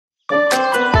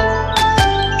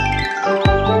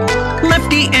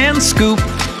Lefty and Scoop,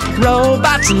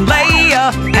 Robots and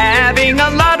Leia, having a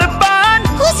lot of fun.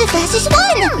 Who's the fastest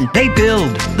one? They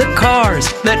build the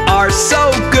cars that are so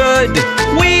good.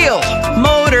 Wheel,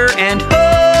 motor, and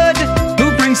hood.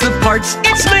 Who brings the parts?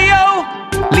 It's Leo.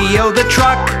 Leo the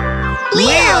truck.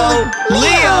 Leo!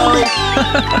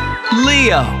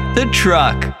 Leo the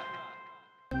truck.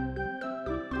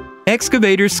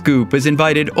 Excavator Scoop has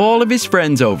invited all of his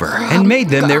friends over and made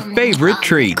them their favorite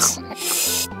treats.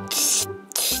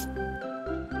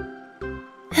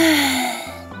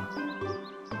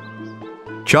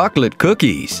 Chocolate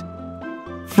cookies,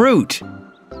 fruit,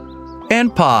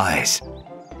 and pies.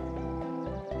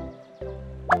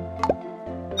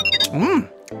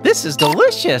 This is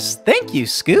delicious. Thank you,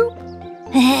 Scoop.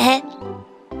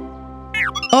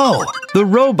 Oh, the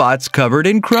robot's covered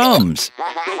in crumbs.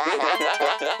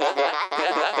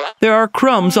 There are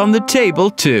crumbs on the table,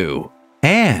 too.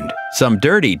 And some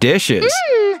dirty dishes.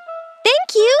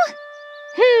 Thank you.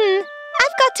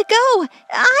 I've got to go.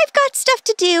 I've got stuff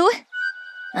to do.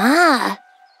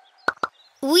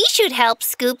 We should help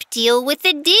Scoop deal with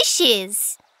the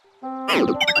dishes.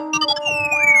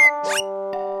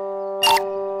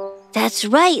 That's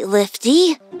right,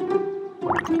 Lifty.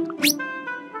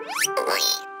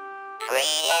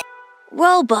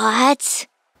 Robots.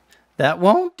 That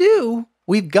won't do.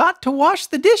 We've got to wash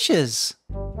the dishes.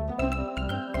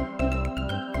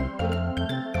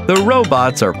 The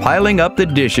robots are piling up the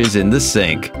dishes in the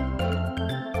sink.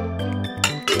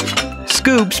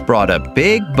 Scoop's brought a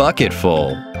big bucket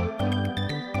full.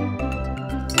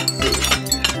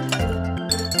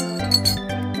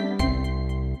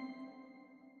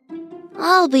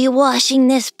 I'll be washing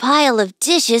this pile of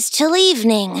dishes till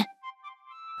evening.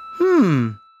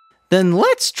 Then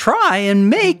let's try and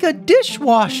make a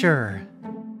dishwasher.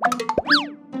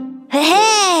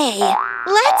 Hey!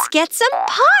 Let's get some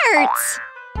parts!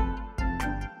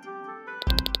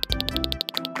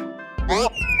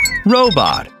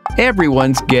 Robot,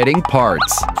 everyone's getting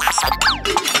parts.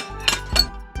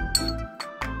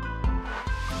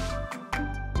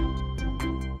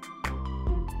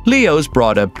 Leo's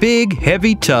brought a big,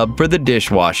 heavy tub for the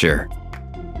dishwasher.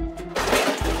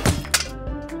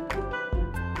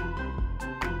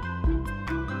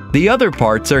 The other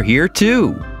parts are here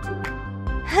too.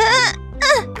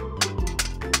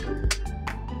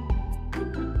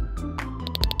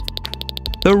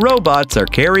 The robots are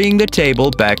carrying the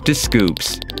table back to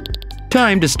Scoop's.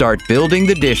 Time to start building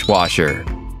the dishwasher.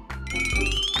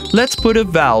 Let's put a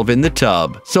valve in the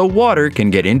tub so water can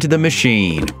get into the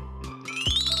machine.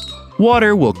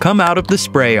 Water will come out of the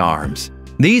spray arms.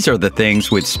 These are the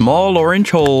things with small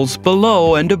orange holes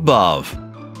below and above.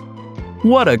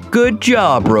 What a good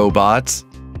job, robots!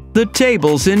 The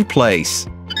table's in place.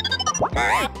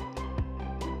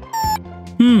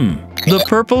 The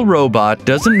purple robot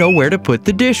doesn't know where to put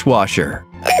the dishwasher.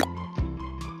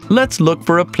 Let's look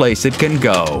for a place it can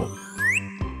go.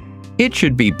 It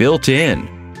should be built in.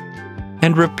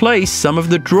 And replace some of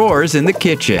the drawers in the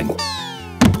kitchen.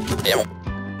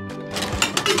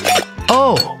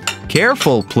 Oh,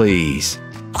 careful, please.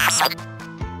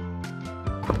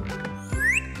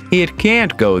 It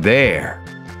can't go there.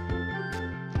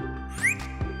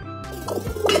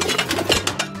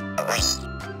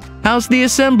 How's the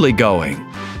assembly going?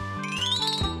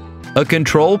 A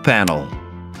control panel.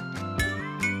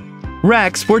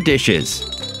 Racks for dishes.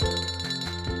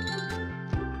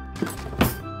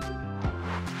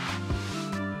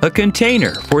 A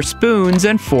container for spoons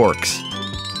and forks.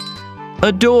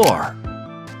 A door.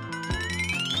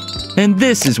 And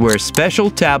this is where special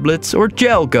tablets or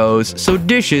gel goes so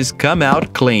dishes come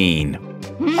out clean.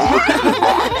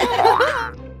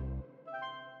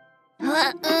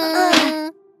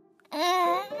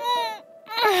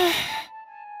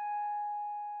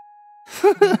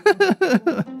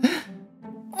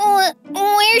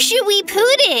 Where should we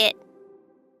put it?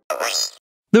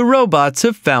 The robots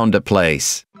have found a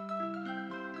place.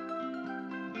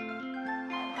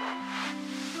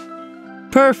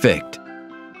 Perfect.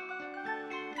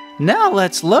 Now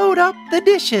let's load up the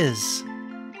dishes.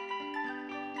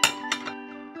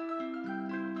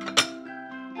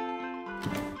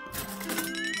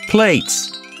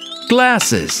 Plates,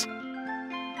 glasses.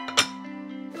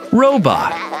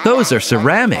 Robot, those are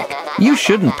ceramic. You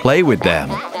shouldn't play with them.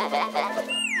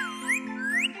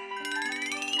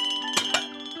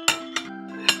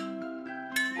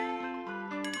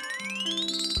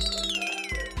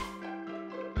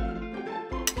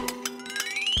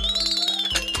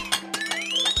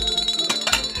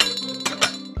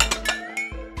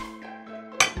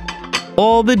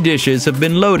 All the dishes have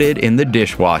been loaded in the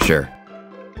dishwasher.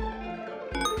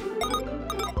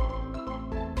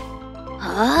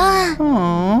 Huh?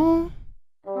 Aww.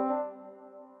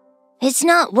 It's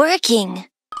not working.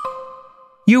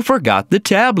 You forgot the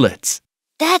tablets.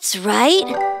 That's right.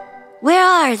 Where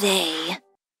are they?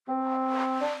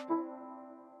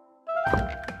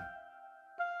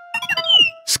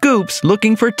 Scoop's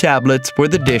looking for tablets for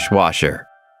the dishwasher.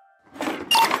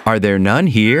 Are there none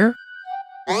here?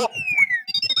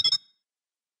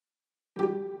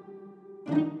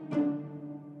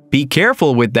 Be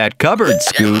careful with that cupboard,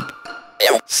 Scoop.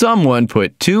 Someone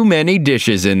put too many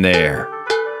dishes in there.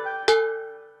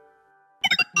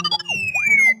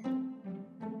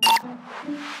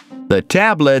 The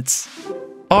tablets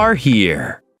are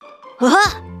here.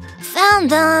 Found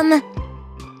them.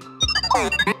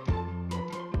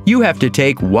 You have to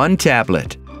take one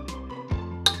tablet.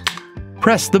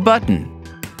 Press the button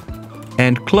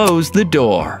and close the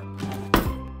door.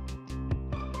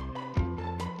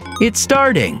 It's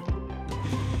starting.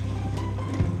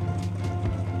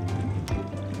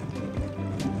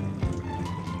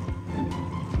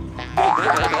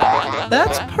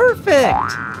 That's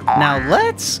perfect. Now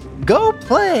let's go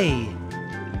play.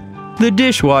 The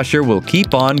dishwasher will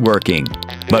keep on working,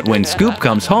 but when Scoop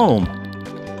comes home,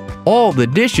 all the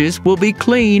dishes will be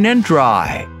clean and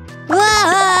dry.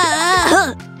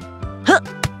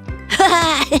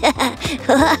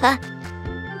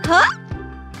 Huh?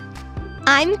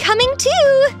 I'm coming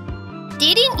too.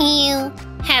 Didn't you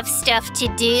have stuff to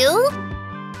do?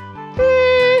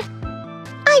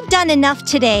 I've done enough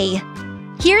today.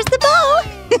 Here's the bow.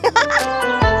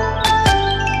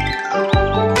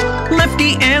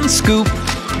 Lefty and Scoop,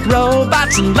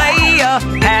 Robots and Leia,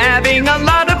 having a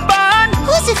lot of fun.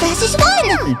 Who's the fastest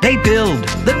one? They build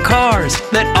the cars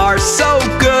that are so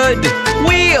good.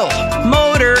 Wheel,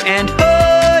 motor, and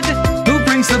hood. Who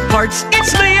brings the parts?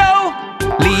 It's Leo.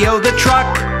 Leo the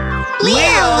truck.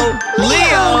 Leo.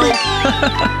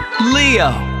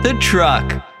 Leo the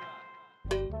truck.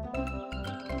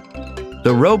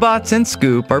 The robots and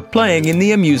Scoop are playing in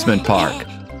the amusement park.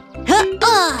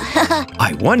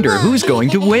 I wonder who's going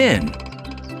to win.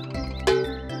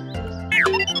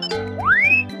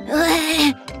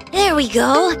 There we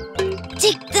go.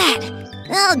 Take that.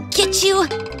 I'll get you.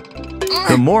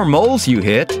 The more moles you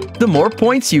hit, the more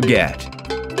points you get.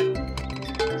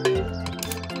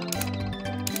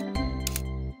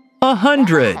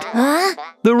 100. Huh?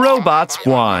 The robots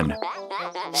won.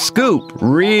 Scoop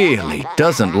really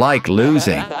doesn't like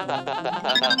losing.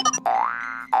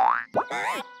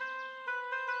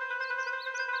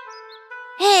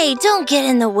 Hey, don't get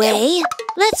in the way.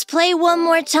 Let's play one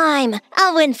more time.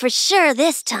 I'll win for sure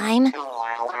this time.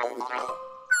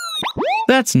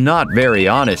 That's not very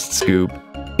honest, Scoop.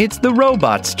 It's the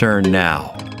robot's turn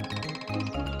now.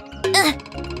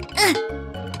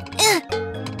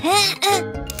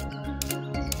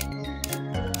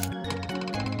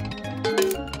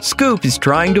 Scoop is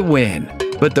trying to win,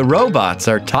 but the robots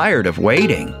are tired of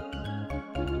waiting.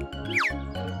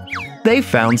 They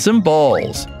found some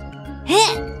balls,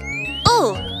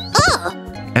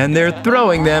 and they're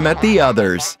throwing them at the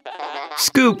others.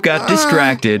 Scoop got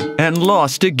distracted and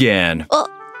lost again.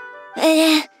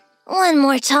 One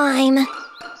more time.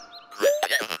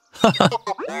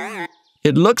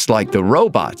 It looks like the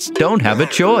robots don't have a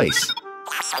choice.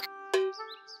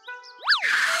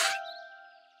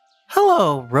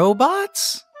 Hello,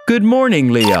 robots. Good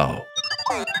morning, Leo.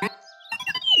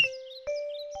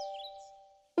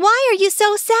 Why are you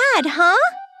so sad, huh?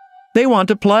 They want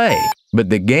to play, but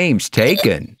the game's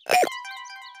taken.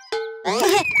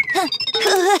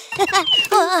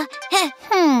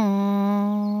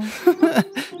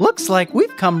 Looks like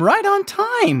we've come right on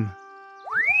time.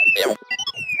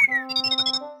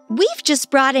 We've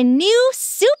just brought a new,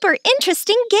 super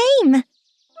interesting game.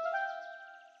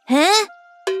 Huh?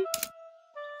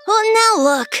 Well, now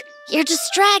look. You're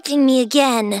distracting me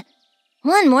again.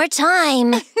 One more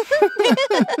time.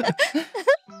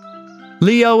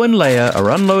 Leo and Lea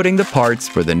are unloading the parts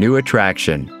for the new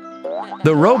attraction.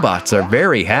 The robots are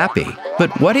very happy,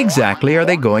 but what exactly are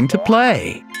they going to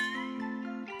play?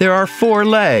 There are 4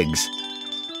 legs.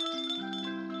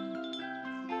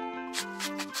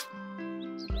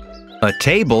 A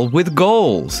table with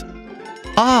goals.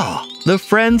 Ah, the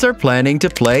friends are planning to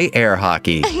play air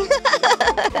hockey.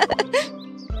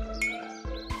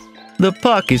 The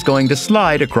puck is going to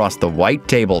slide across the white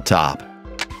tabletop.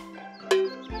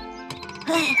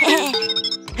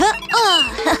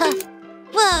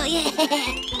 Whoa,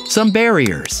 yeah. Some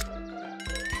barriers.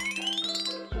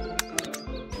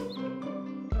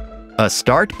 A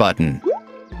start button.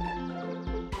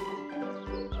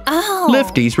 Oh.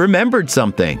 Lifty's remembered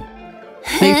something.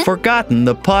 They've forgotten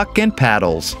the puck and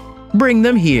paddles. Bring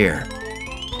them here.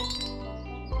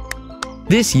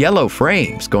 This yellow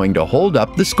frame's going to hold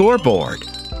up the scoreboard.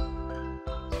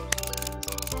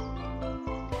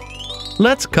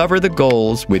 Let's cover the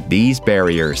goals with these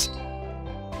barriers.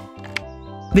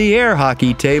 The air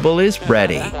hockey table is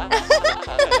ready.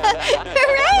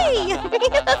 Hooray!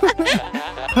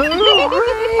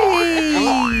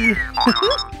 Hooray!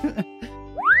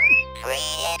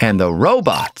 And the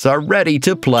robots are ready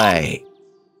to play.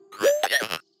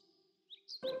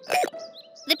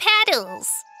 The paddles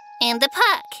and the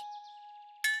puck.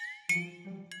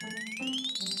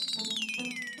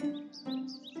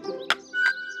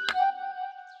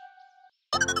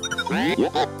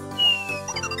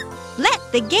 Let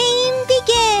the game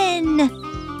begin!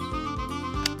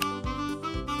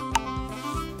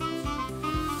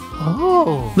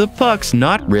 Oh, The puck's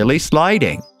not really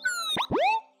sliding.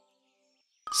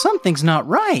 something's not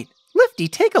right. Lifty,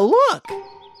 take a look.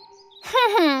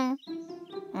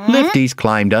 Lifty's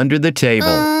climbed under the table.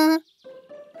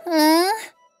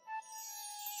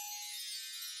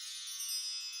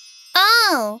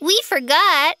 Oh, we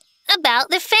forgot about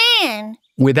the fan.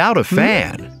 Without a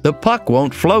fan, the puck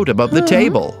won't float above the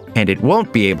table, and it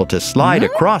won't be able to slide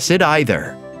across it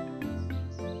either.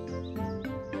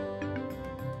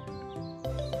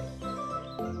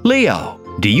 Leo,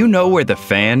 do you know where the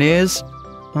fan is?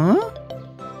 Huh?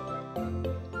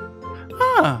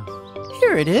 Ah,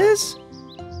 here it is.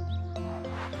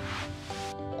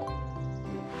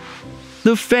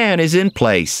 The fan is in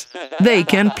place. They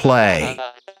can play.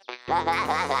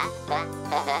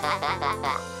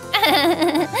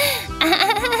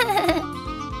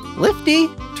 Lifty,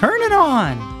 turn it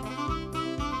on.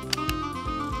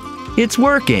 It's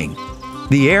working.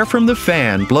 The air from the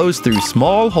fan blows through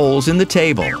small holes in the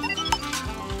table.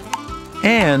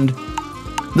 And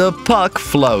the puck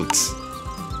floats.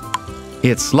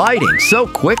 It's sliding so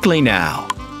quickly now.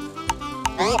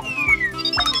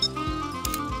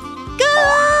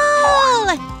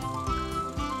 Goal!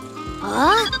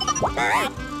 Huh?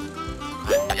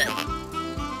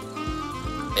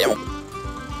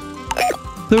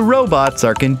 The robots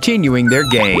are continuing their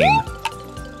game.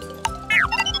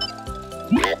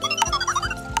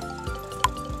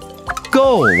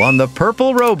 Goal on the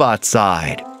purple robot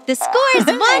side. The score's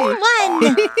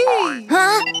 1-1.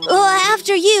 Huh? Oh,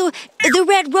 after you, the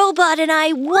red robot and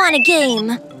I won a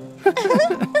game.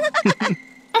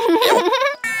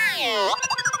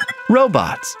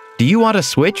 Robots, do you want to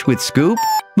switch with Scoop?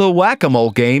 The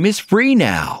whack-a-mole game is free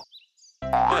now.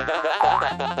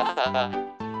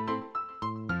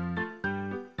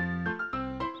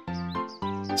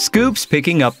 Scoop's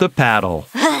picking up the paddle.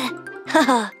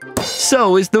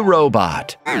 So is the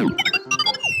robot.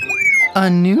 A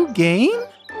new game?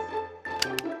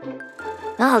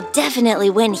 I'll definitely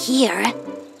win here.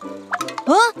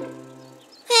 Huh?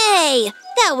 Hey,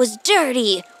 that was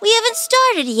dirty. We haven't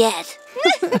started yet.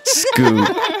 Scoop,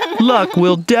 luck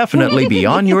will definitely be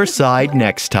on your side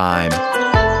next time.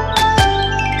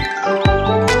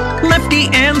 Lifty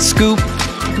and Scoop,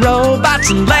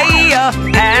 robots and Leia,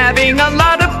 having a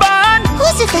lot of fun.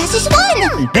 Who's the fastest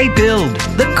one? They build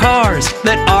the cars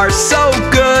that are so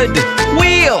good.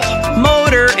 Wheel,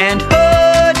 motor, and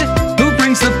hood. Who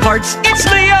brings the parts? It's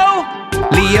Leo.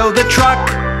 Leo the truck.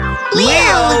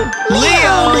 Leo!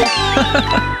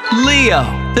 Leo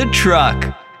the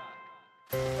truck.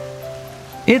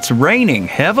 It's raining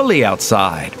heavily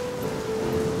outside.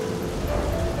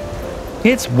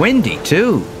 It's windy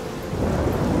too.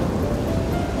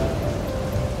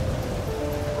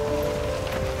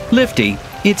 Lifty,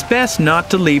 it's best not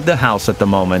to leave the house at the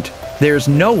moment. There's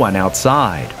no one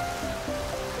outside.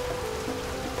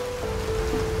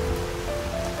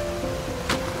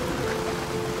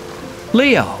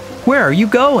 Leo, where are you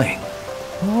going?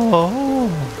 Oh.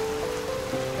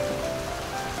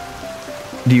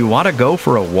 Do you want to go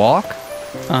for a walk?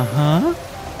 Uh-huh.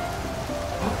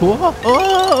 Whoa.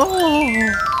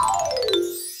 Oh.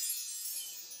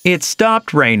 It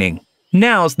stopped raining.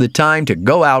 Now's the time to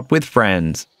go out with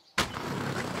friends.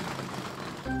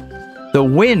 The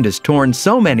wind has torn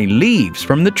so many leaves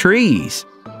from the trees.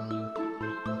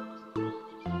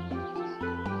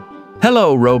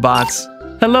 Hello, robots.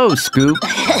 Hello, Scoop.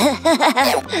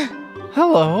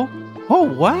 Hello. Oh,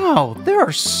 wow. There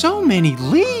are so many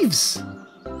leaves.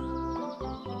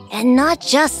 And not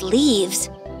just leaves.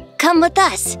 Come with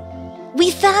us.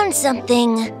 We found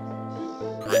something.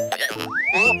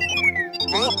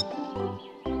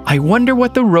 I wonder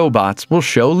what the robots will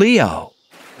show Leo.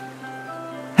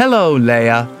 Hello,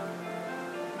 Lea.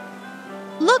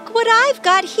 Look what I've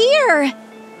got here.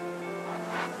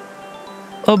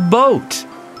 A boat.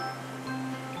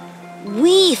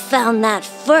 We found that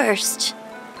first.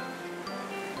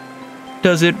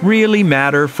 Does it really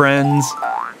matter, friends?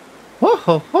 Ho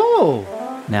ho ho!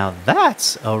 Now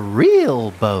that's a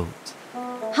real boat.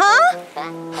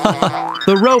 Huh?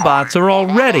 The robots are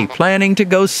already planning to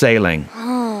go sailing.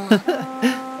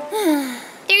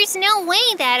 There's no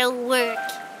way that'll work.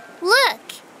 Look,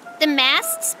 the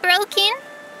mast's broken.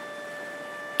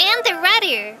 And the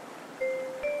rudder.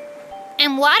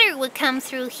 And water would come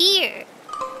through here.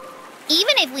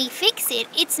 Even if we fix it,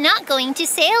 it's not going to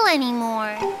sail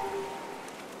anymore.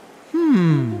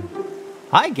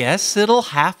 I guess it'll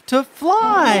have to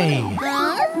fly.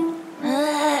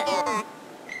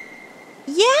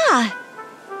 Yeah.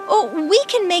 Oh, we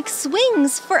can make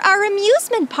swings for our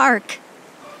amusement park.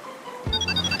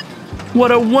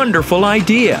 What a wonderful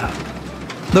idea!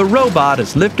 The robot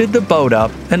has lifted the boat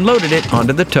up and loaded it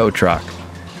onto the tow truck.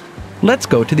 Let's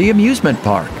go to the amusement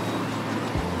park.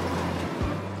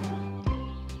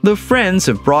 The friends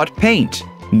have brought paint,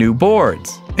 new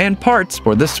boards, and parts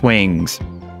for the swings.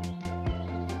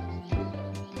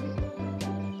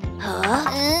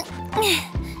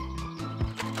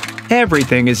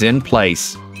 Everything is in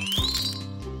place.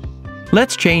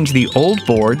 Let's change the old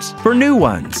boards for new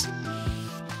ones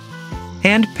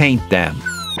and paint them.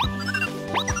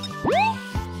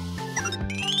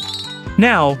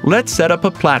 Now, let's set up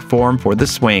a platform for the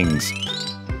swings.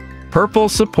 Purple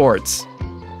supports.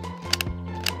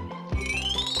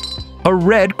 A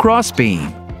red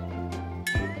crossbeam.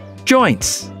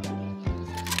 Joints.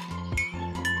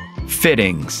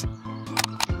 Fittings.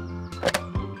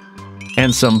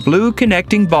 And some blue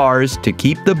connecting bars to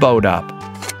keep the boat up.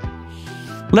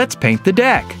 Let's paint the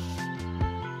deck.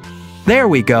 There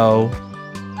we go.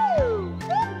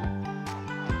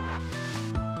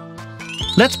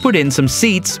 Let's put in some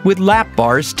seats with lap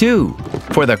bars too,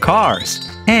 for the cars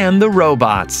and the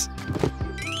robots.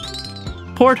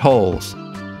 Portholes.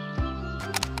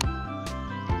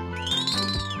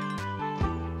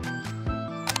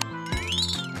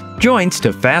 Joints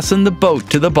to fasten the boat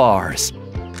to the bars.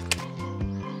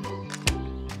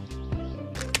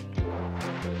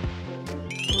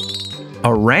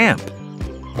 A ramp.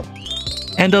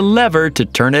 And a lever to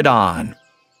turn it on.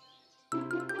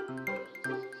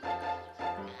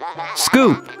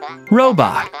 Scoop,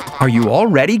 Robot, are you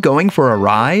already going for a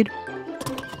ride?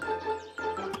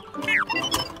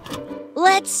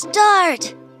 Let's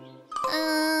start.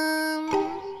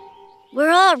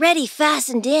 We're already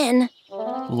fastened in.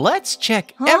 Let's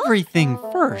check everything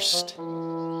first.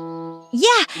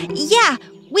 Yeah,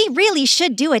 we really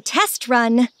should do a test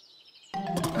run.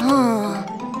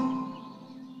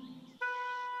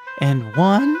 And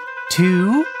 1,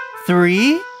 2,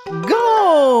 3,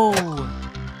 go!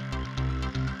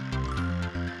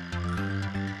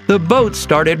 The boat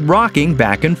started rocking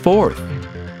back and forth.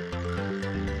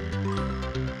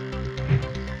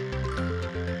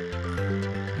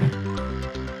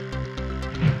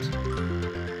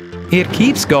 It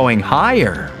keeps going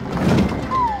higher.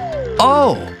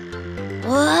 Oh!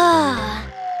 Whoa.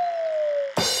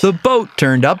 The boat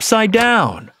turned upside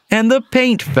down, and the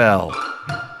paint fell.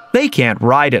 They can't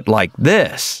ride it like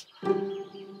this.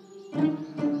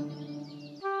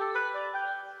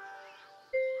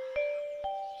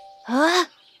 Huh?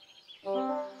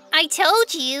 I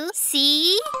told you,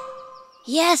 see?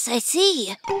 Yes, I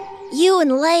see. You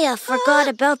and Lea forgot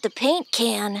about the paint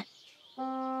can.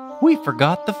 We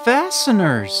forgot the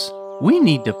fasteners. We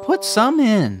need to put some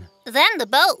in. Then the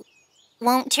boat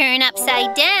won't turn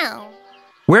upside down.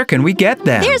 Where can we get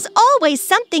them? There's always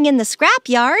something in the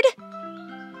scrapyard.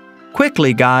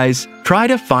 Quickly, guys, try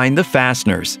to find the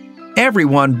fasteners.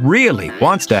 Everyone really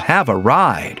wants to have a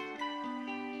ride.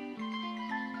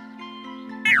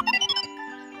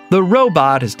 The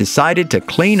robot has decided to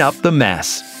clean up the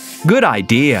mess. Good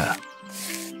idea.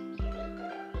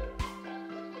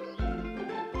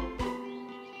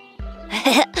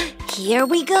 Here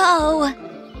we go.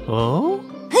 Oh?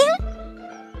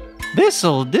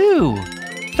 This'll do.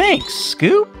 Thanks,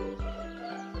 Scoop.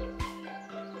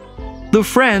 The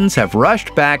friends have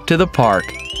rushed back to the park.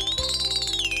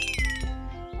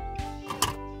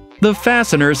 The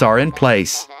fasteners are in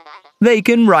place. They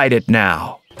can ride it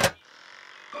now.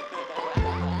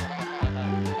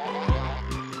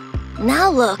 Now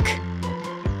look.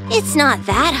 It's not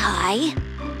that high.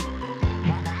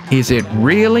 Is it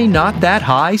really not that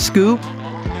high, Scoop?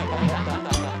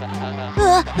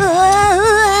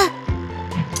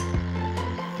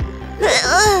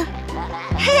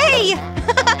 Hey!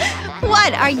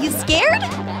 What, are you scared?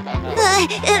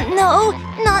 No,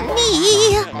 not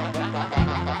me.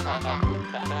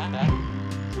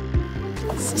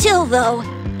 Still, though,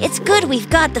 it's good we've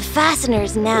got the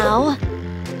fasteners now.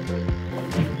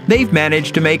 They've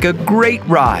managed to make a great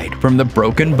ride from the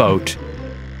broken boat.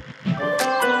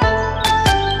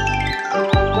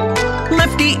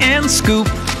 Lefty and Scoop,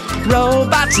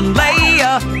 Robots and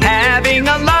Leia, having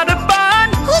a lot of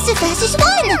fun. Who's the fastest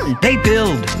one? They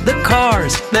build the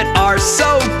cars that are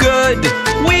so good.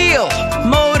 Wheel,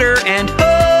 motor, and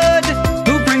hood.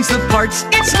 Who brings the parts?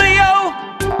 It's Leo.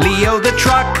 Leo the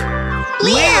truck.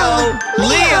 Leo!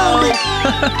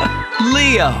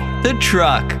 Leo the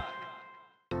truck.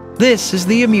 This is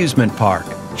the amusement park.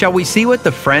 Shall we see what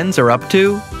the friends are up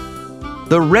to?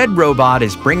 The red robot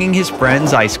is bringing his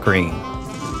friends ice cream.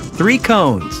 3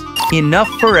 cones, enough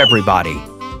for everybody.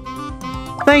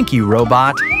 Thank you,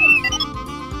 robot.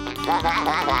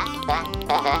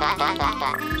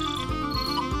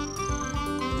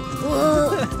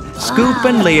 Scoop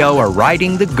and Leo are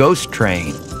riding the ghost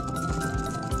train.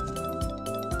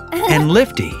 And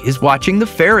Lifty is watching the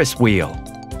Ferris wheel.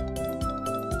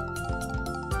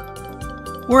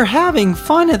 We're having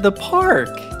fun at the park.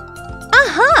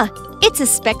 It's a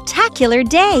spectacular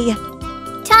day.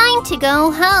 Time to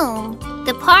go home.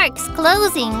 The park's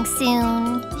closing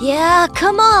soon. Yeah,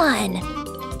 come on.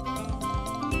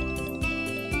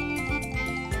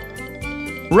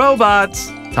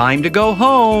 Robots, time to go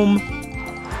home.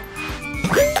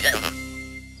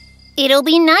 It'll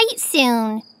be night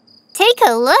soon. Take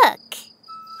a look.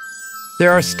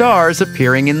 There are stars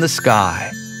appearing in the sky.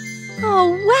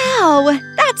 Oh, wow,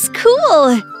 that's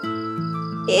cool.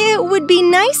 It would be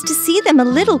nice to see them a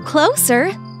little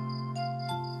closer.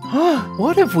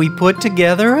 What if we put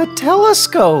together a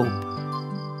telescope?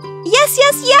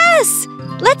 Yes!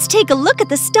 Let's take a look at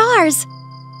the stars.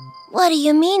 What do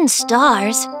you mean,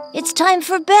 stars? It's time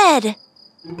for bed.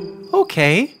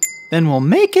 Okay, then we'll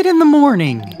make it in the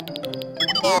morning.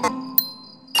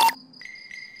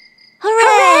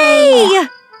 Hooray!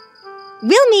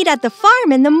 We'll meet at the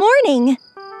farm in the morning.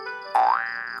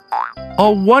 A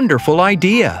wonderful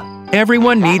idea.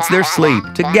 Everyone needs their sleep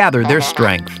to gather their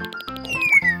strength.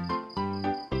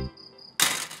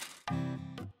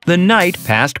 The night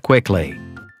passed quickly.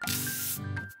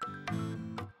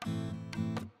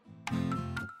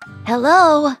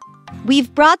 Hello.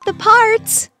 We've brought the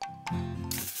parts.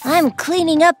 I'm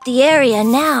cleaning up the area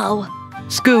now.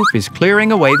 Scoop is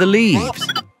clearing away the leaves.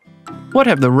 What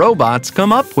have the robots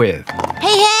come up with?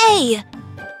 Hey!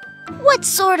 What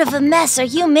sort of a mess are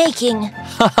you making?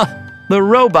 The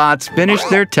robots finished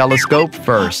their telescope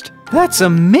first. That's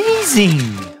amazing!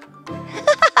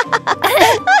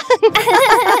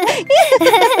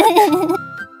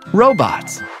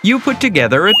 Robots, you put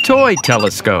together a toy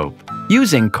telescope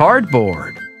using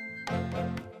cardboard.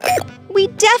 We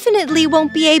definitely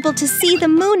won't be able to see the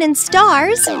moon and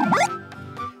stars.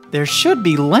 There should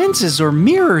be lenses or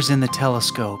mirrors in the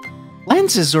telescope.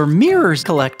 Lenses or mirrors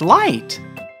collect light.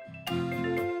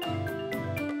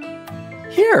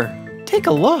 Here, take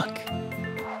a look.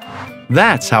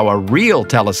 That's how a real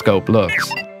telescope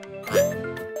looks.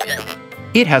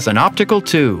 It has an optical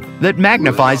tube that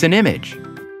magnifies an image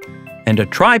and a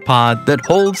tripod that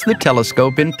holds the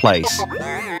telescope in place.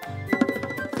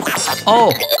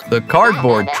 Oh, the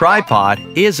cardboard tripod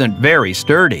isn't very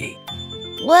sturdy.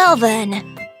 Well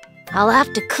then, I'll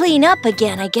have to clean up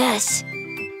again, I guess.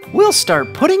 We'll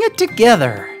start putting it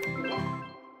together.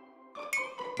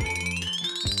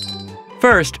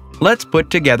 First, let's put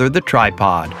together the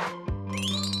tripod.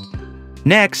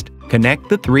 Next, connect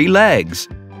the 3 legs.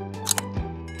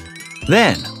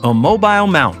 Then, a mobile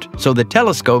mount so the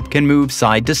telescope can move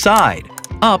side to side,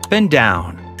 up and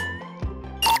down.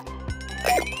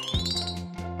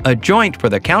 A joint for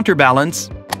the counterbalance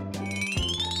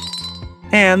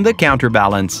and the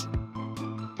counterbalance.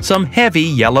 Some heavy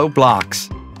yellow blocks.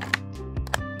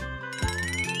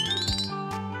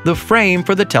 The frame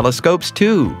for the telescope's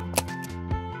tube.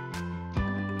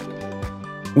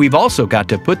 We've also got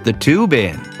to put the tube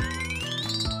in.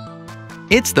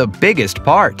 It's the biggest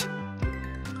part.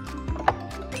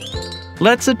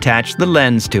 Let's attach the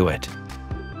lens to it.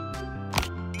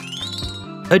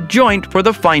 A joint for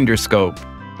the finder scope.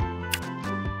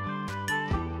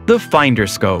 The finder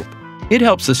scope. It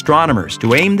helps astronomers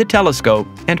to aim the telescope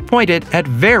and point it at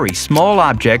very small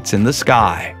objects in the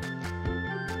sky.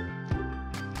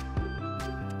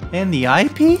 And the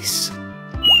eyepiece?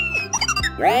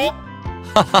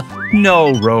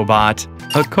 No, robot.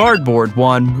 A cardboard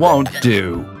one won't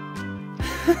do.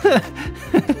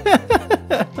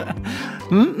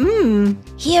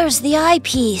 Here's the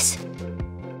eyepiece.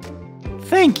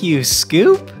 Thank you,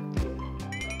 Scoop.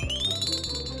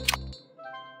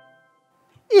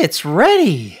 It's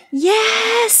ready.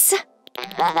 Yes!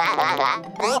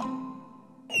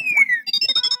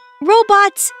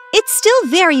 Robots, it's still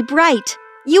very bright.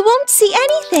 You won't see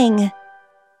anything.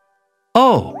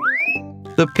 Oh,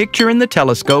 the picture in the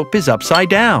telescope is upside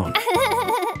down.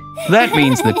 That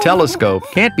means the telescope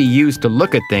can't be used to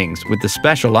look at things with the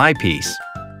special eyepiece.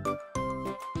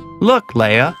 Look,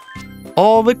 Lea,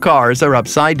 all the cars are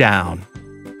upside down.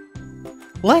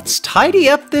 Let's tidy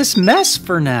up this mess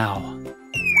for now.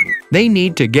 They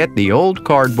need to get the old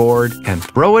cardboard and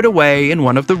throw it away in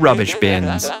one of the rubbish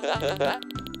bins.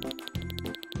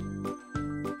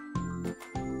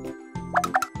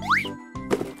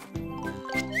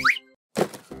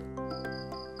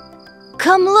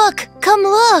 Come look, come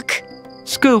look.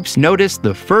 Scoops noticed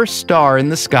the first star in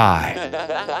the sky.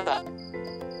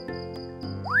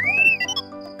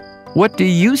 What do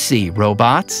you see,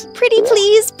 robots? Pretty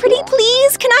please,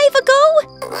 can I have a go?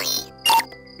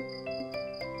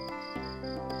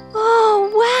 Oh,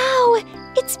 wow,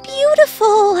 it's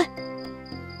beautiful.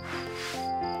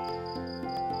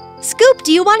 Scoop,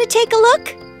 do you want to take a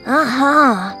look?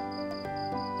 Uh-huh.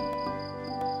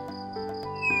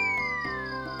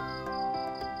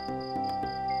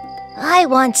 I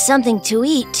want something to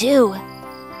eat, too.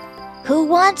 Who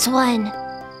wants one?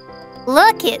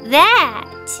 Look at that!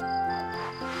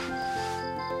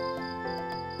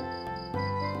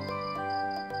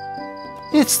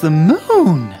 It's the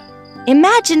moon.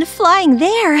 Imagine flying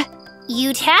there.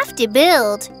 You'd have to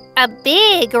build a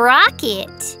big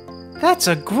rocket. That's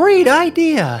a great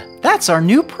idea. That's our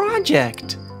new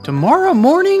project. Tomorrow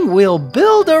morning, we'll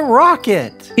build a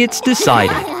rocket. It's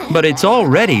decided, but it's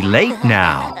already late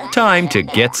now. Time to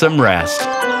get some rest.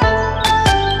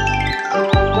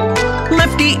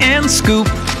 Lifty and Scoop,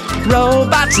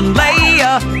 robots and Lea,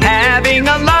 having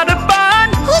a lot of fun.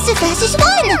 Who's the fastest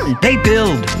one? They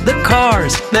build the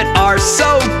cars that are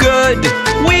so good.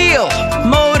 Wheel,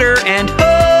 motor, and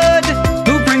hood.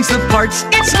 Who brings the parts?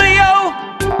 It's Leo.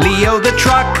 Leo the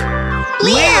truck.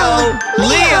 Leo!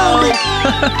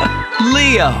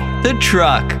 Leo the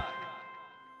truck.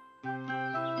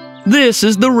 This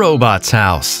is the robot's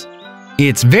house.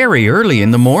 It's very early in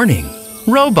the morning.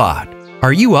 Robot,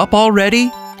 are you up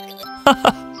already?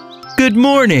 Good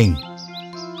morning.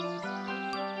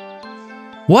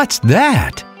 What's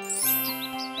that?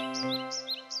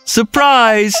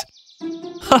 Surprise!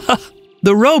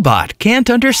 The robot can't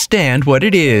understand what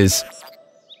it is.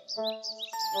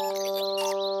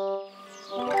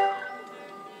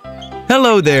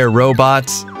 Hello there,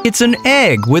 robots. It's an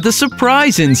egg with a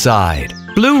surprise inside.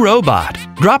 Blue robot,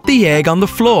 drop the egg on the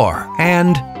floor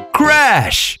and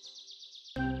crash!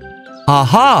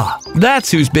 Aha!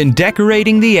 That's who's been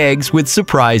decorating the eggs with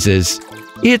surprises.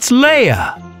 It's Lea.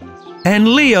 And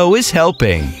Leo is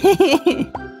helping.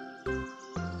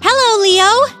 Hello,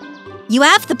 Leo. You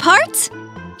have the parts?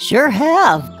 Sure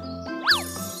have.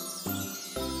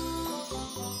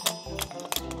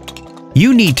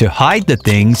 You need to hide the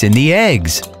things in the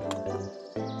eggs.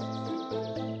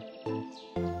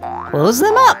 Close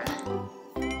them up.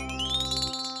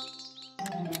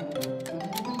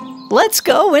 Let's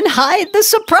go and hide the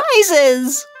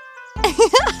surprises.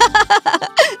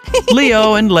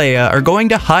 Leo and Lea are going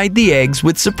to hide the eggs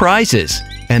with surprises.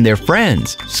 And their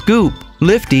friends, Scoop,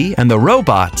 Lifty, and the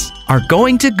robots are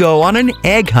going to go on an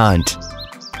egg hunt.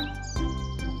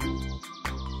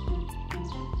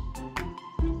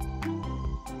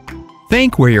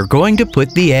 Think where you're going to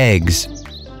put the eggs.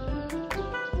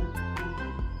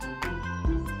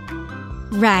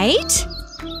 Right.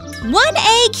 One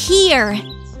egg here.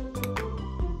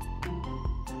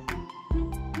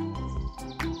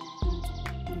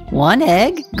 One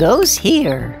egg goes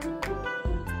here.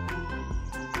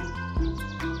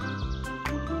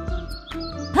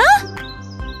 Huh?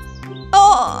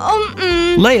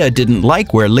 Oh, Lea didn't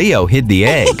like where Leo hid the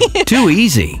egg. Too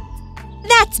easy.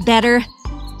 That's better.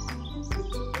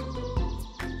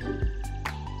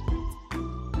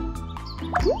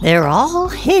 They're all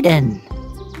hidden.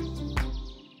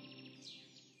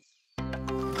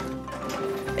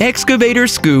 Excavator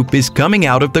Scoop is coming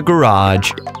out of the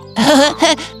garage.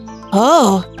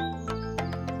 Oh.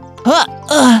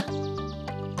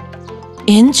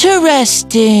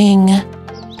 Interesting.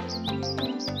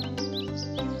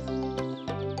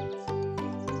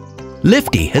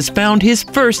 Lifty has found his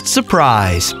first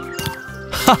surprise.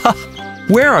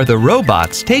 Where are the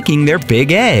robots taking their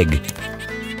big egg?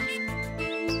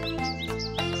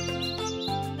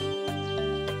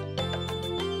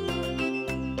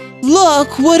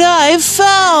 Look what I've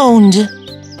found!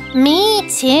 Me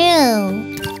too.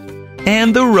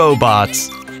 And the robots.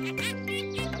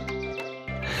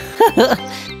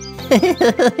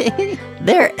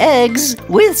 They're eggs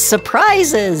with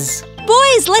surprises.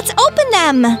 Boys, let's open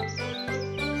them.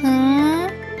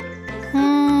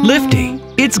 Lifty,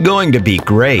 It's going to be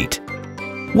great.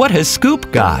 What has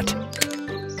Scoop got?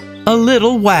 A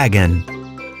little wagon.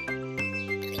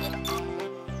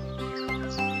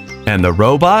 And the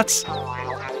robots?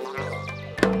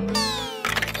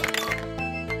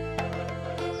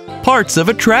 Parts of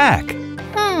a track.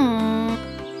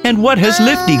 And what has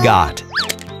Lifty got?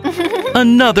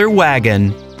 Another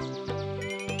wagon.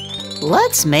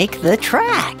 Let's make the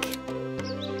track.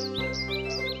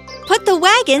 Put the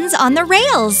wagons on the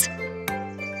rails.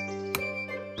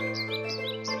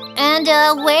 And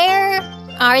where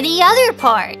are the other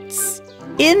parts?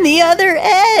 In the other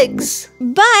eggs.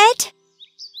 But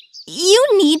you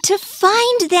need to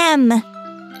find them.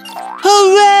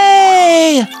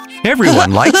 Hooray!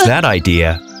 Everyone likes that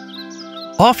idea.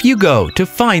 Off you go to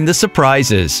find the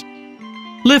surprises.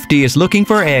 Lifty is looking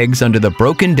for eggs under the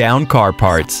broken down car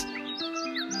parts.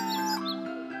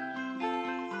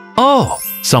 Oh,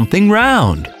 something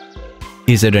round.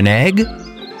 Is it an egg?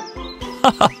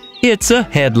 It's a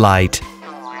headlight.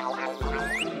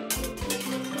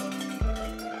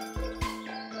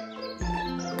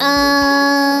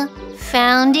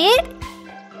 Found it?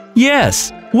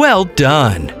 Yes, well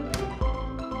done.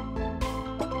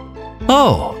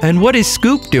 Oh, and what is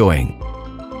Scoop doing?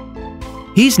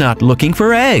 He's not looking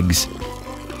for eggs.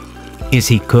 Is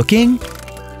he cooking?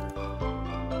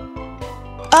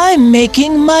 I'm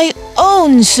making my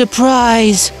own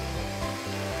surprise.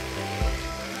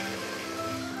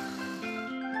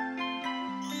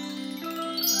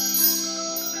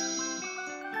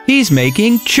 He's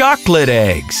making chocolate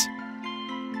eggs.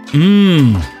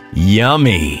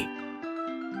 Yummy.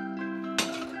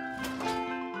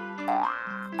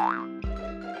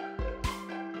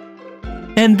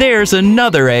 And there's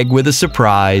another egg with a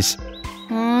surprise.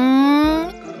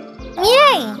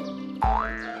 Yay!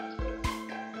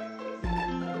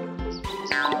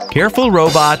 Careful,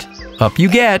 robot. Up you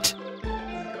get.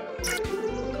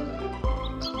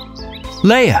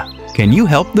 Lea, can you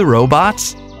help the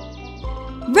robots?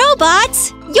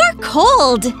 Robots, you're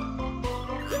cold.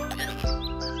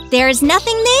 There's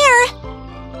nothing there.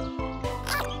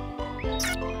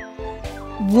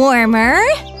 Warmer.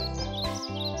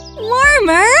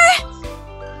 Warmer.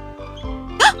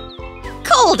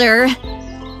 Colder.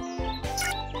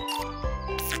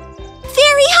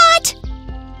 Very hot.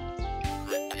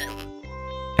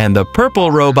 And the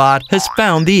purple robot has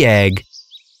found the egg.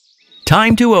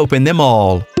 Time to open them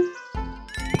all.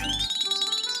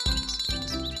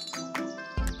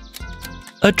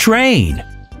 A train.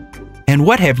 And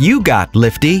what have you got,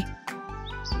 Lifty?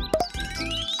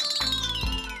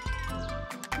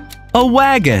 A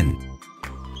wagon.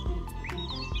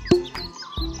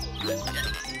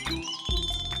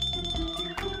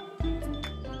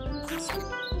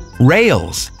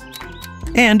 Rails.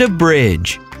 And a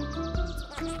bridge.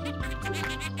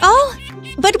 Oh,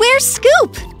 but where's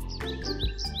Scoop?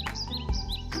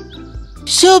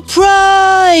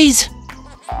 Surprise!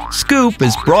 Scoop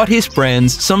has brought his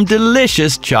friends some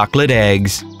delicious chocolate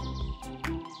eggs.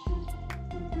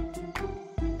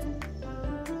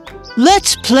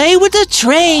 Let's play with the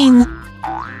train.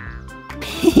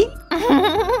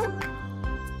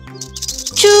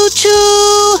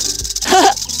 Choo-choo!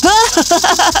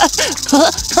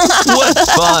 What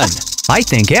fun! I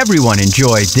think everyone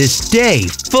enjoyed this day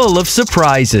full of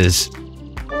surprises.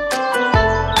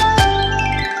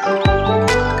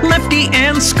 Lifty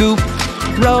and Scoop,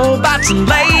 robots and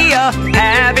Lea,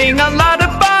 having a lot of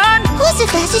fun. Who's the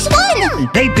fastest one?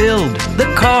 They build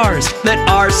the cars that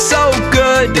are so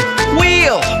good.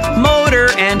 Wheel, motor,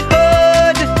 and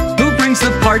hood. Who brings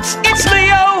the parts? It's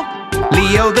Leo.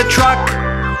 Leo the truck.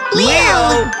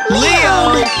 Leo.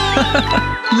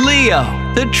 Leo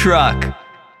the truck.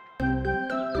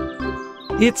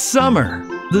 It's summer.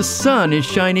 The sun is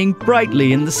shining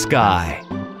brightly in the sky.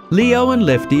 Leo and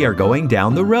Lifty are going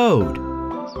down the road.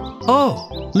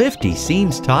 Oh, Lifty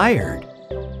seems tired.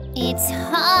 It's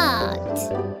hot.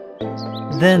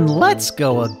 Then let's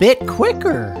go a bit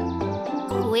quicker.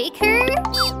 Quicker?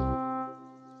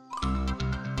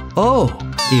 Oh,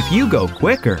 if you go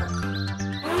quicker,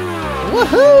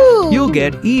 Woohoo! you'll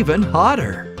get even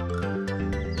hotter.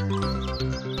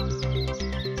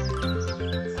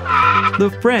 The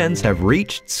friends have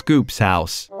reached Scoop's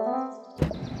house.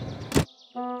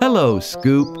 Hello,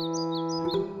 Scoop.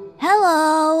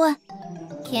 Hello.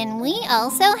 Can we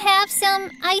also have some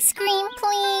ice cream,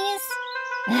 please?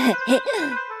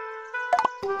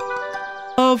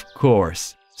 Of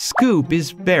course, Scoop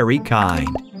is very kind.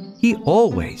 He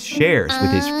always shares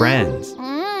with his friends.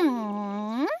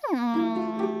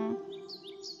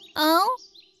 Oh,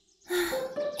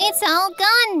 it's all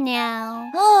gone now.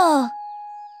 Oh.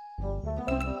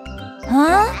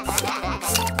 Huh?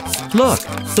 Look,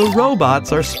 the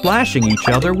robots are splashing each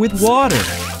other with water.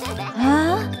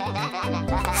 Huh?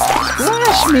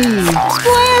 Splash me!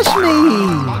 Splash me!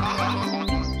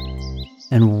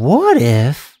 And what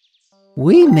if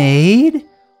we made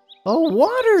a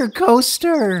water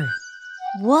coaster?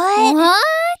 What? What?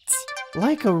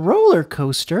 Like a roller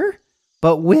coaster,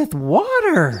 but with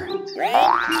water.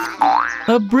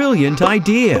 A brilliant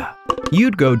idea.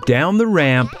 You'd go down the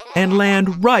ramp and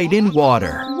land right in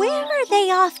water. Where are they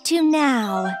off to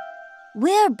now?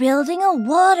 We're building a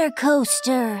water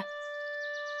coaster.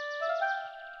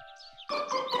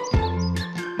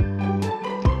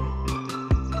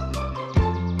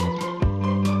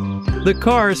 The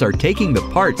cars are taking the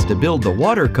parts to build the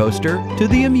water coaster to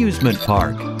the amusement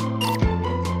park.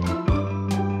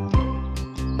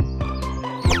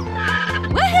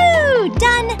 Woohoo!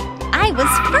 Done! I was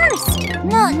first!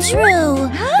 Not true!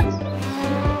 Huh?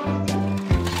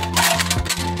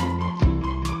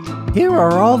 Here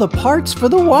are all the parts for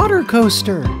the water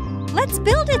coaster. Let's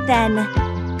build it then.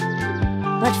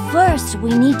 But first,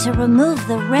 we need to remove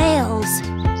the rails.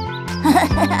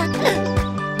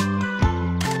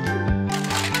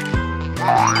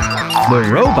 The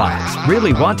robots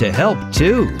really want to help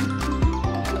too.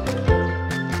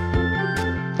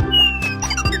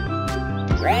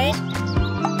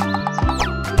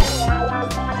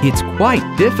 It's quite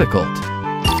difficult.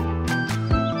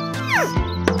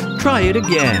 Try it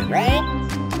again.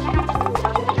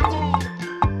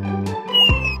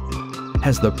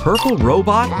 Has the purple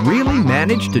robot really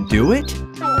managed to do it?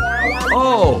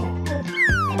 Oh!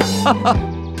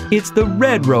 It's the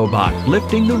red robot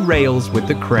lifting the rails with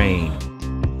the crane.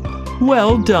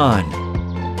 Well done!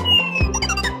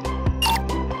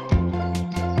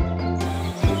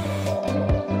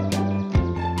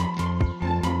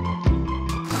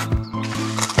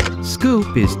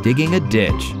 Scoop is digging a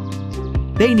ditch.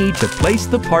 They need to place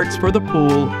the parts for the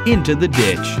pool into the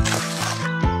ditch.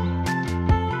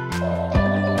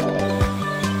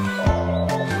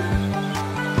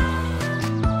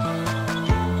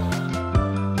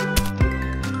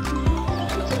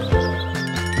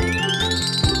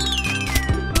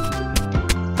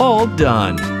 All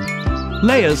done.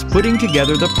 Lea's putting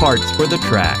together the parts for the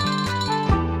track.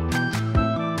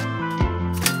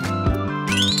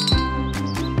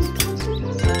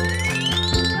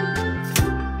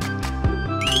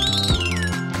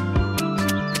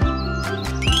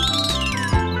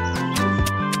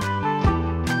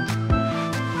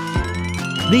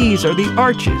 These are the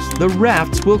arches the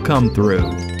rafts will come through.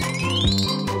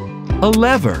 A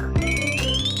lever.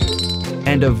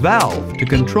 And a valve to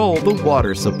control the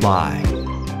water supply.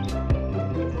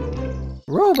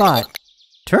 Robot,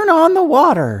 turn on the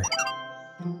water.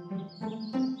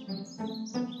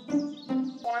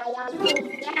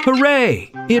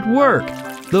 Hooray! It worked!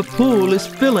 The pool is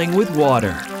filling with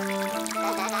water.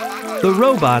 The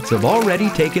robots have already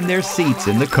taken their seats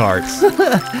in the carts.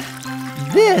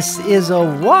 This is a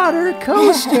water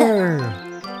coaster.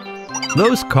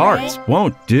 Those carts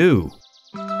won't do.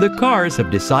 The cars have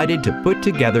decided to put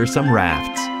together some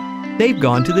rafts. They've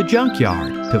gone to the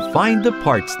junkyard to find the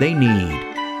parts they need.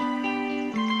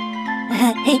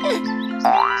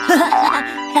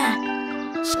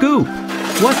 Scoop,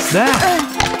 what's that?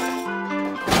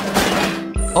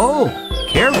 Oh,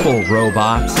 careful,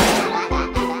 robots.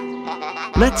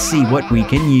 Let's see what we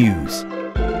can use.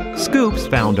 Scoop's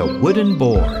found a wooden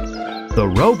board. The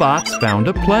robots found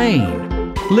a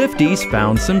plane. Lifty's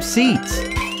found some seats.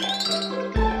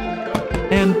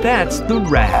 And that's the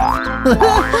raft.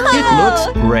 It looks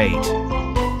great.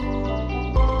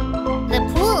 The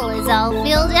pool is all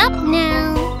filled up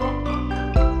now.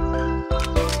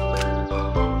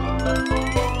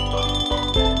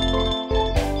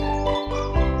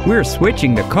 We're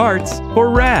switching the carts for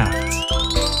rafts.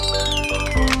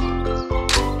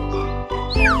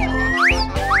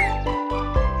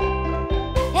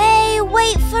 Hey,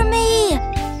 wait for me!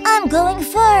 I'm going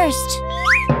first.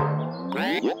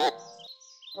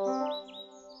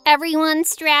 Everyone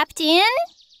strapped in?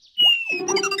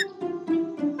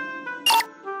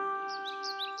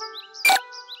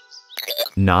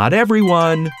 Not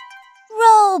everyone.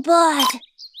 Robot!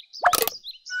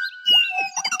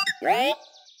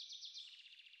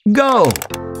 Go!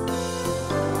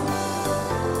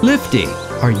 Lifty,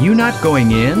 are you not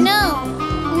going in? No,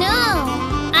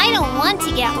 I don't want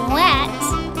to get wet.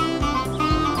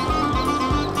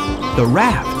 The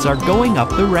rafts are going up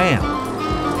the ramp.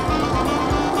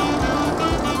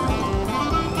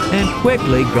 And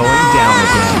quickly going down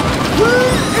again.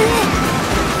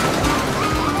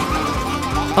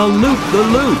 A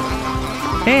loop-the-loop.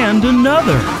 And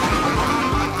another.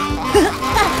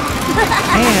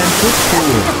 And the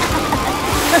pool.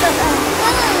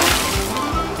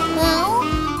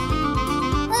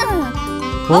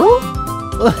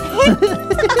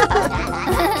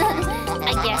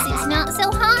 I guess it's not so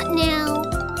hot now.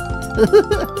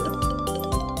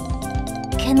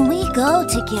 Can we go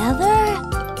together?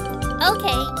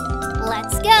 Okay,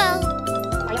 let's go.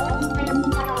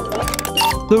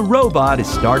 The robot is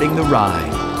starting the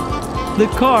ride. The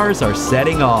cars are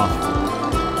setting off.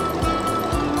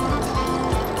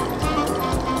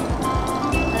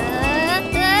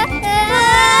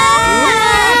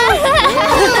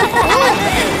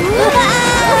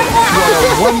 What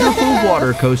a wonderful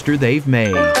water coaster they've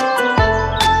made.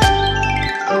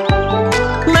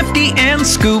 Lifty and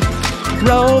Scoop,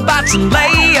 Robots and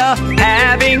Leia,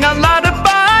 having a lot of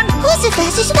fun. Who's the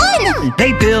fastest one?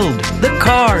 They build the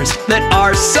cars that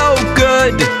are so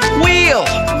good. Wheel,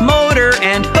 motor,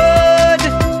 and hood.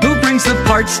 Who brings the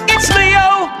parts? It's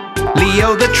Leo.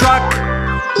 Leo the truck.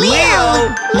 Leo.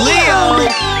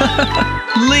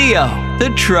 Leo the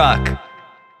truck.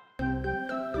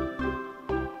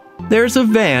 There's a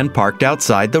van parked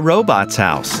outside the robot's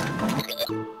house.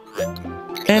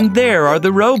 And there are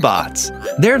the robots.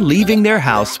 They're leaving their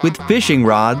house with fishing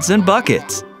rods and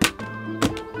buckets.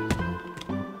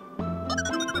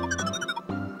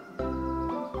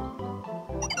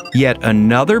 Yet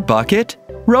another bucket?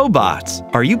 Robots,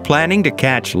 are you planning to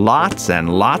catch lots and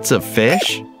lots of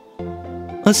fish?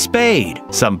 A spade,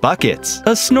 some buckets,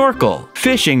 a snorkel,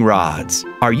 fishing rods.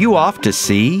 Are you off to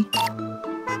sea?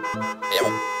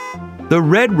 The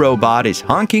red robot is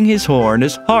honking his horn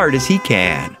as hard as he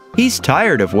can. He's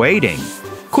tired of waiting.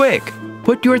 Quick,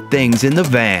 put your things in the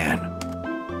van.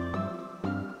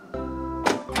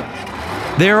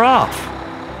 They're off.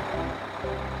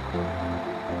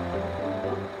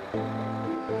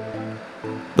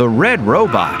 The red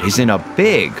robot is in a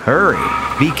big hurry.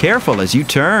 Be careful as you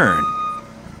turn.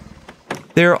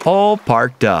 They're all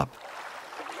parked up.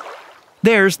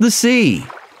 There's the sea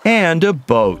and a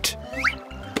boat.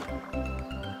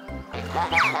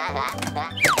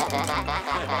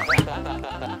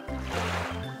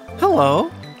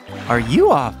 Hello. Are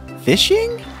you off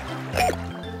fishing?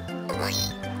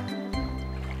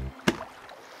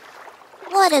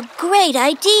 What a great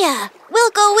idea!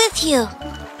 We'll go with you.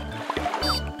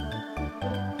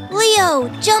 Leo,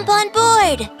 jump on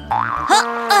board.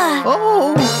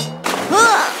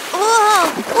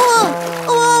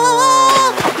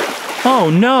 Oh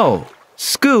no!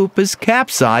 Scoop has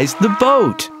capsized the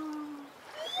boat.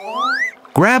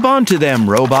 Grab onto them,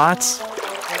 robots.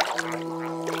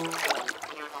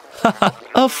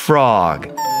 A frog.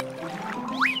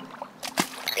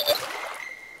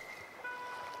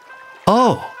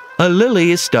 Oh, a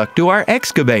lily is stuck to our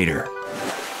excavator.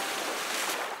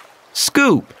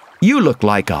 Scoop, you look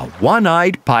like a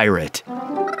one-eyed pirate.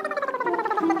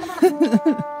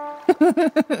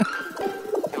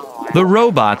 The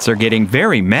robots are getting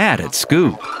very mad at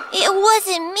Scoop. It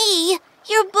wasn't me.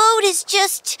 Your boat is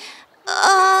just,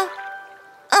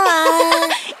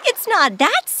 It's not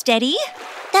that steady.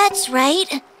 That's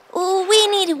right. We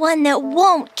need one that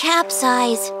won't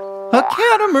capsize. A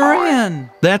catamaran.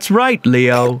 That's right,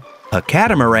 Leo. A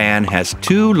catamaran has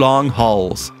two long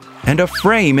hulls and a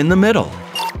frame in the middle.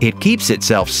 It keeps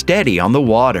itself steady on the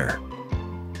water.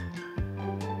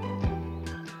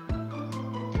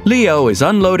 Leo is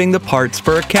unloading the parts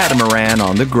for a catamaran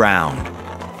on the ground.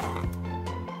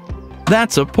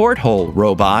 That's a porthole,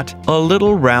 robot, a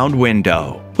little round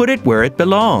window. Put it where it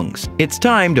belongs. It's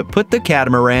time to put the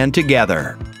catamaran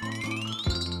together.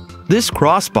 This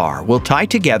crossbar will tie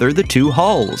together the two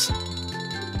hulls.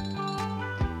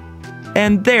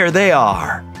 And there they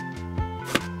are.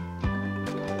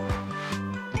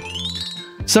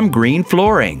 Some green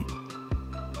flooring.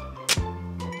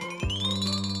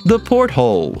 The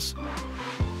portholes.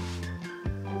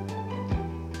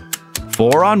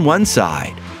 4 on one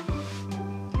side.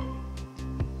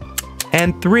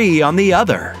 And 3 on the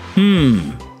other.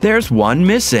 There's one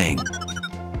missing.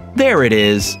 There it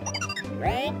is.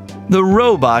 The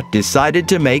robot decided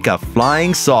to make a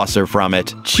flying saucer from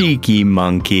it. Cheeky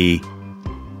monkey.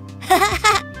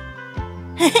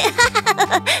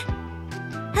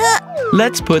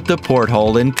 Let's put the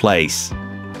porthole in place.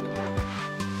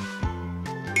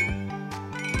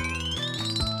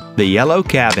 The yellow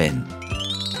cabin.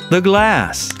 The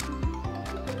glass.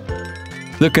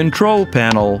 The control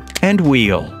panel and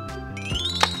wheel.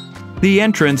 The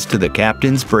entrance to the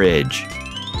captain's bridge.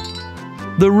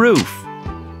 The roof.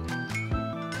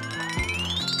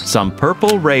 Some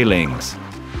purple railings.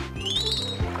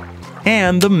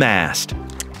 And the mast.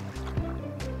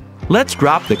 Let's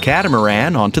drop the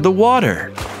catamaran onto the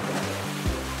water.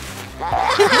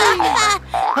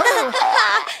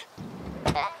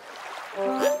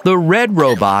 The red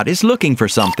robot is looking for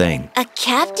something. A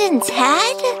captain's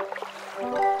hat?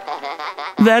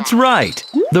 That's right.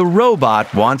 The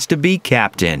robot wants to be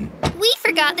captain. We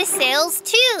forgot the sails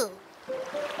too.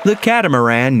 The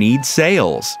catamaran needs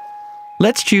sails.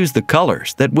 Let's choose the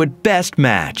colors that would best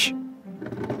match.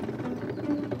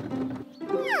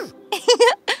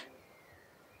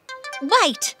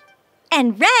 White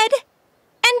and red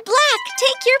and black.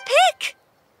 Take your pick.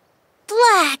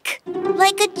 Black,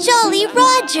 like a Jolly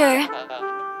Roger.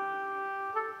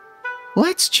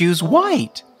 Let's choose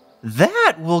white.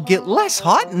 That will get less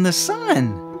hot in the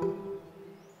sun.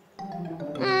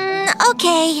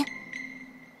 Okay.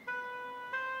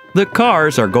 The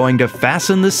cars are going to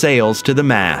fasten the sails to the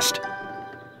mast.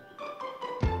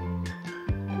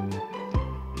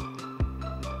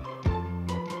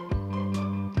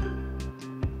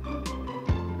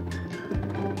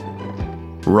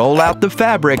 Roll out the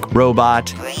fabric,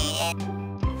 robot.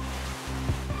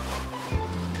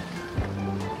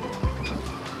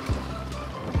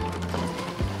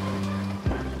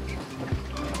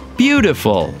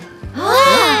 Beautiful.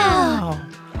 Wow!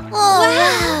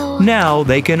 Wow! Now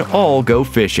they can all go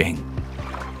fishing.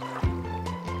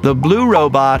 The blue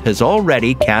robot has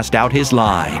already cast out his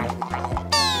line.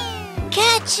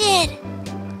 Catch it!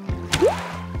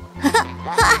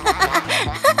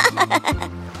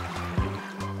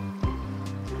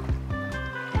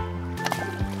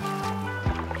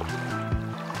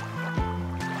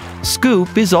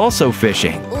 Scoop is also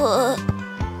fishing.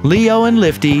 Leo and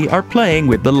Lifty are playing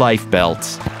with the life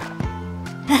belts.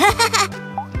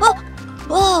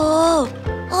 Whoa!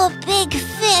 A big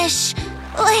fish!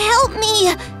 Help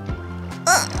me!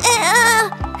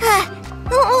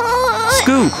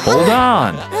 Scoop, hold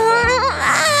on.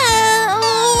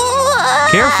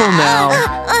 Careful now.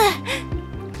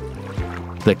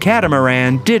 The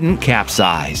catamaran didn't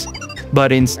capsize,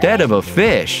 but instead of a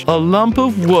fish, a lump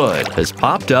of wood has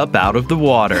popped up out of the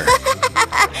water.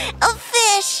 A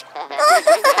fish!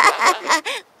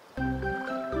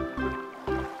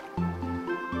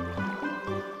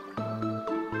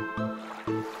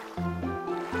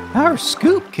 Our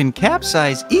scoop can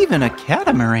capsize even a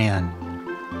catamaran.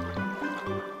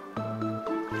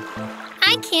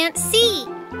 I can't see.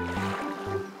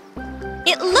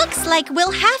 It looks like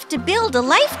we'll have to build a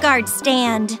lifeguard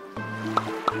stand.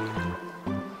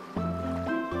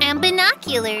 And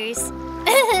binoculars.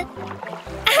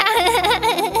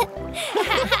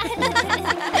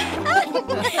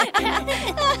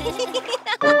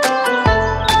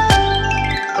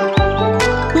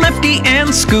 Lifty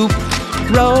and Scoop,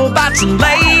 robots and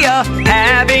Leia,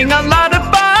 having a lot of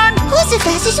fun. Who's the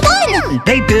fastest one?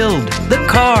 They build the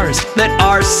cars that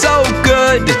are so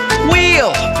good.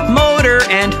 Wheel, motor,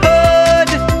 and hood.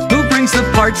 Who brings the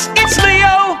parts? It's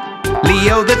Leo.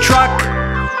 Leo the truck.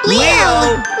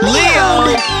 Leo.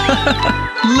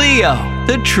 Leo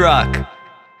the truck.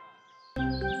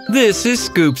 This is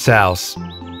Scoop's house.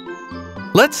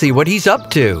 Let's see what he's up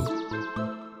to.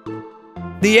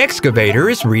 The excavator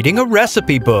is reading a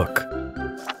recipe book.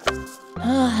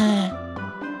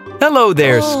 Hello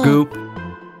there, Scoop.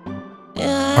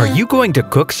 Are you going to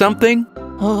cook something?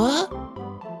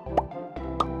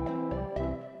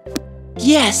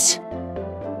 Yes.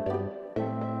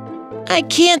 I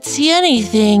can't see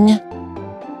anything.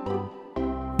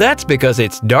 That's because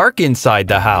it's dark inside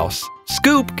the house.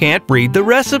 Scoop can't read the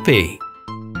recipe.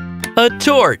 A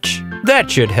torch. That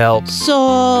should help.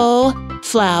 So,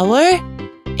 flour,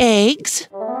 eggs.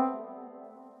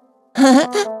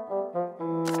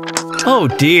 Oh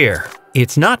dear.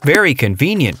 It's not very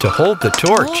convenient to hold the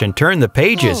torch and turn the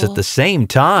pages at the same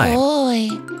time. Boy.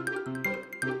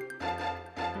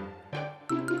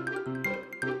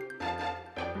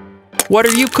 What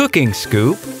are you cooking,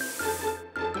 Scoop?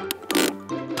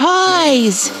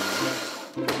 Pies.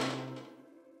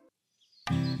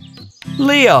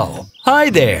 Leo, hi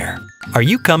there. Are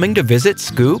you coming to visit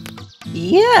Scoop?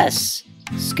 Yes,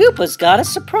 Scoop has got a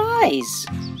surprise.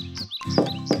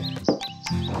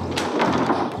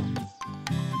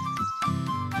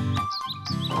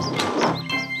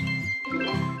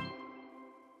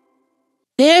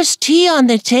 There's tea on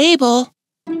the table.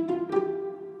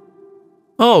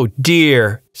 Oh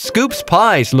dear. Scoop's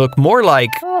pies look more like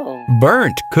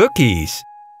burnt cookies.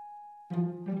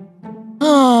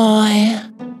 Oh.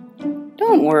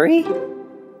 Don't worry.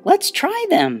 Let's try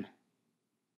them.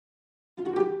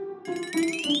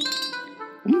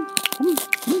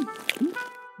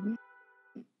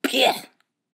 Blech.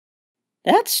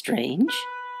 That's strange.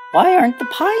 Why aren't the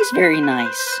pies very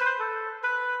nice?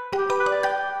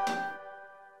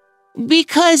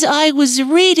 Because I was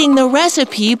reading the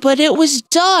recipe, but it was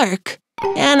dark.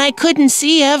 and I couldn't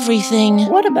see everything.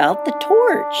 What about the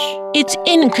torch? It's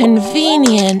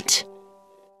inconvenient.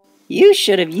 You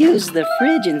should have used the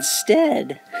fridge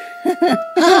instead.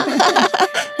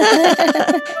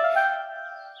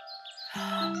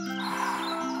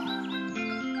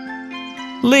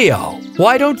 Leo,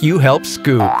 why don't you help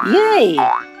Scoop? Yay!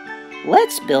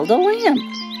 Let's build a lamp.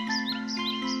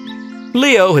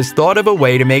 Leo has thought of a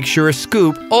way to make sure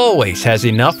Scoop always has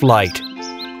enough light.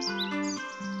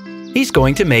 He's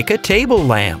going to make a table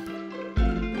lamp.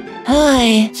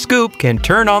 Hi. Scoop can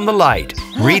turn on the light,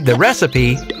 read the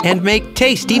recipe, and make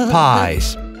tasty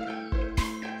pies.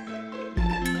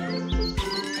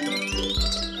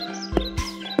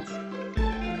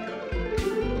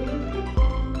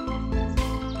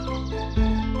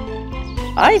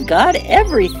 I've got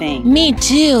everything. Me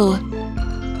too.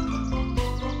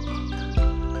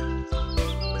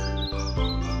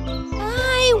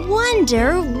 I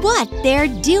wonder what they're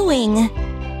doing.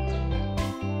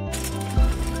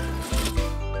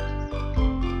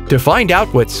 To find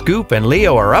out what Scoop and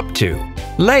Leo are up to,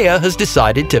 Lea has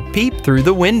decided to peep through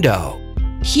the window.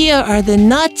 Here are the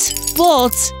nuts,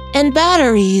 bolts, and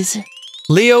batteries.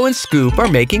 Leo and Scoop are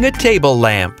making a table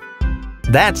lamp.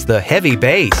 That's the heavy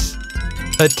base.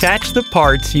 Attach the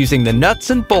parts using the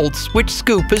nuts and bolts which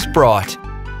Scoop has brought.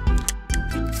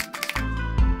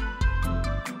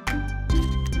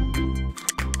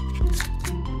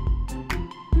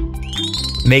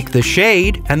 Make the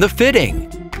shade and the fitting.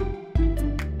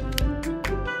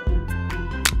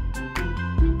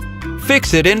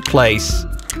 Fix it in place.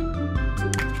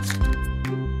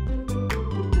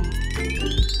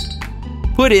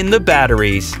 Put in the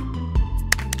batteries.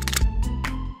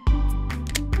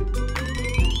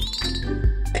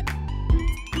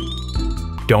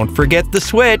 Don't forget the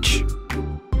switch.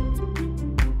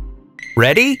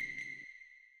 Ready?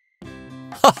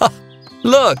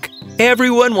 Look,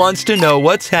 everyone wants to know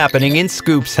what's happening in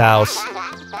Scoop's house.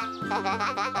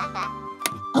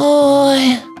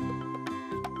 Oh.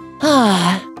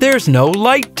 There's no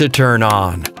light to turn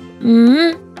on.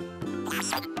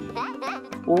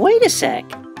 Wait a sec.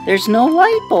 There's no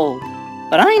light bulb.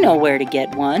 But I know where to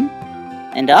get one.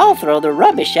 And I'll throw the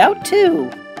rubbish out too.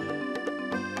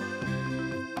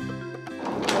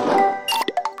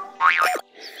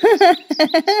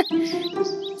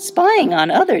 Spying on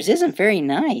others isn't very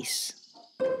nice.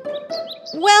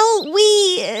 Well,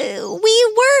 we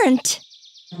weren't.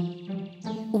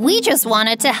 We just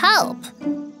wanted to help.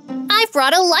 I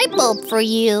brought a light bulb for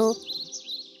you.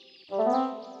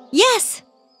 Yes,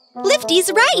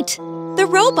 Lifty's right. The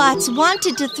robots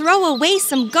wanted to throw away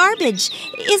some garbage.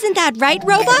 Isn't that right,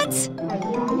 robots?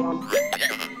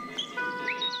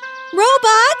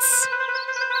 Robots?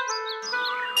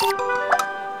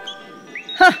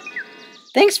 Huh.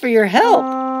 Thanks for your help.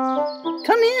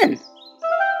 Come in.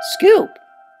 Scoop,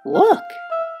 look.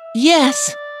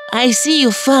 Yes, I see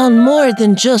you found more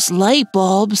than just light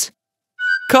bulbs.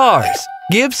 Cars,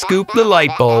 give Scoop the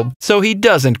light bulb so he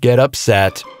doesn't get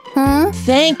upset. Huh?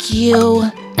 Thank you.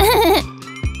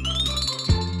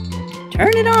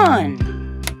 Turn it on.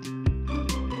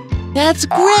 That's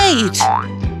great.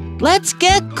 Let's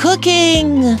get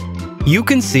cooking. You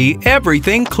can see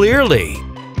everything clearly.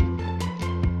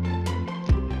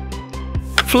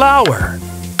 Flour.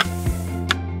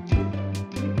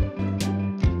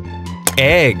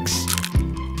 Eggs.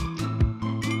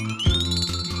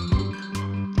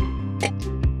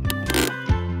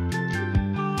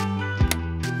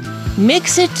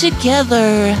 Mix it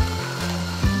together.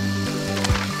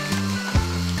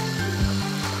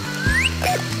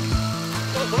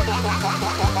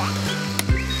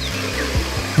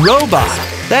 Robot,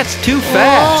 that's too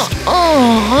fast.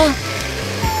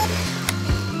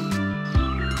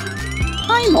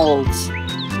 Pie molds.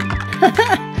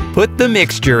 Put the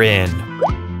mixture in.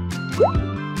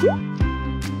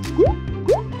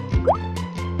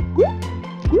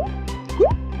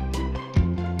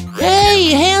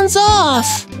 Hey, hands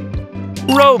off!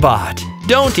 Robot,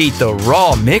 don't eat the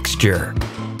raw mixture.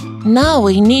 Now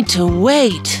we need to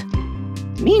wait.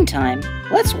 Meantime,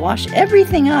 let's wash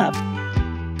everything up.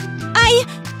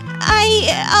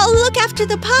 I'll look after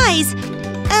the pies,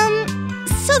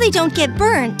 so they don't get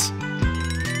burnt.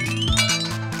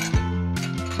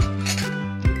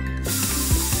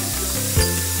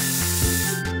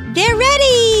 They're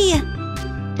ready!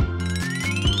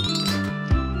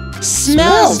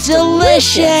 Smells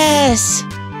delicious!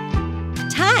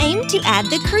 Time to add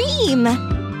the cream.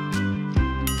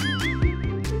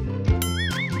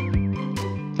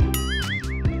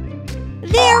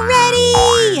 They're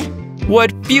ready!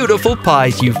 What beautiful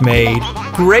pies you've made.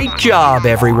 Great job,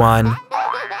 everyone.